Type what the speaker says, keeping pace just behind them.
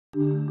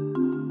Now,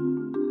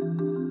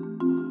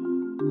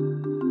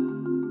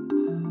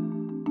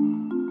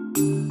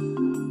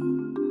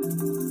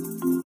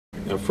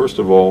 first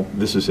of all,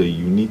 this is a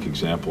unique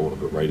example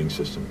of a writing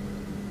system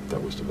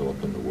that was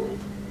developed in the world.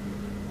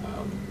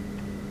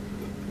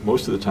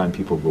 Most of the time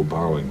people go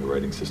borrowing the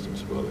writing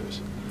systems of others.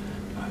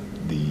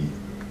 The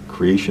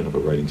creation of a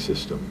writing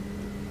system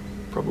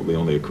probably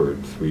only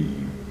occurred 3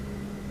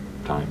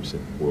 times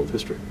in world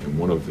history. And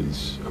one of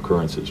these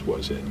occurrences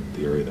was in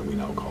the area that we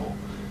now call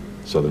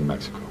southern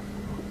Mexico.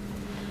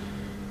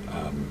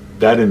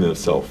 That in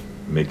itself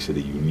makes it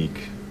a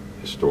unique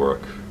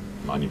historic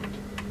monument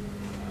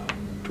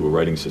to a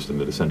writing system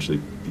that essentially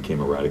became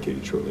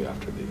eradicated shortly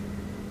after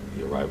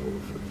the arrival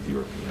of the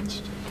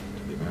Europeans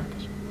to the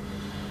Americas.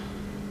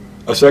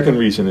 A second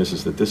reason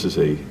is that this is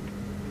a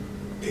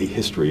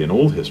history, an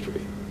old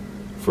history,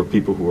 for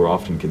people who are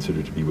often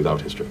considered to be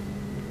without history.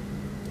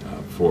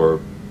 For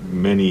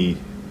many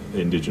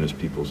indigenous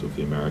peoples of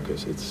the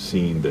Americas, it's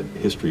seen that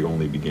history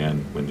only began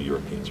when the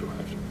Europeans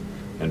arrived.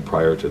 And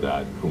prior to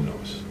that, who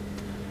knows?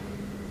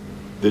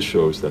 This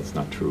shows that's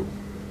not true.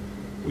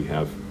 We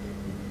have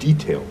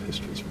detailed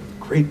histories with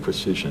great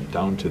precision,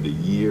 down to the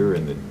year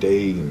and the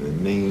day and the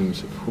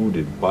names of who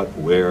did what,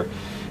 where,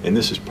 and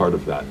this is part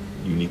of that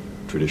unique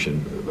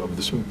tradition of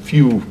the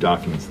few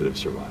documents that have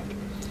survived.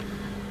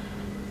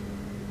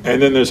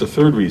 And then there's a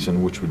third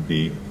reason, which would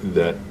be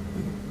that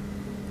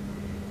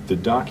the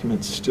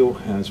document still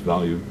has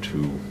value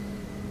to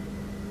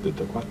the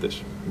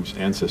Tecuates, whose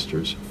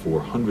ancestors for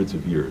hundreds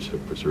of years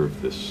have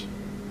preserved this,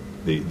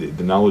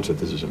 the knowledge that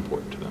this is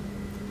important to them.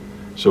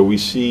 So we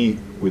see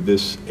with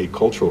this a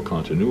cultural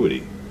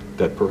continuity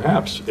that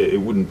perhaps it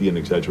wouldn't be an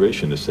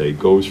exaggeration to say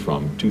goes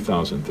from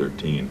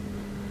 2013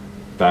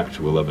 back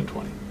to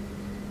 1120.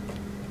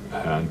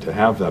 And to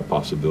have that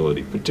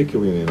possibility,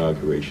 particularly in the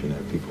inauguration,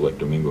 have people like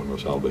Domingo and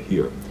Rosalba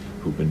here,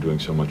 who've been doing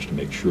so much to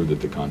make sure that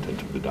the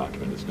content of the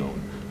document is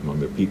known among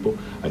their people,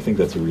 I think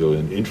that's a real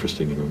and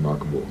interesting and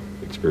remarkable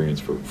experience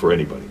for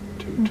anybody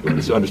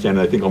to understand.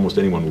 And I think almost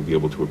anyone will be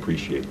able to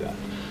appreciate that.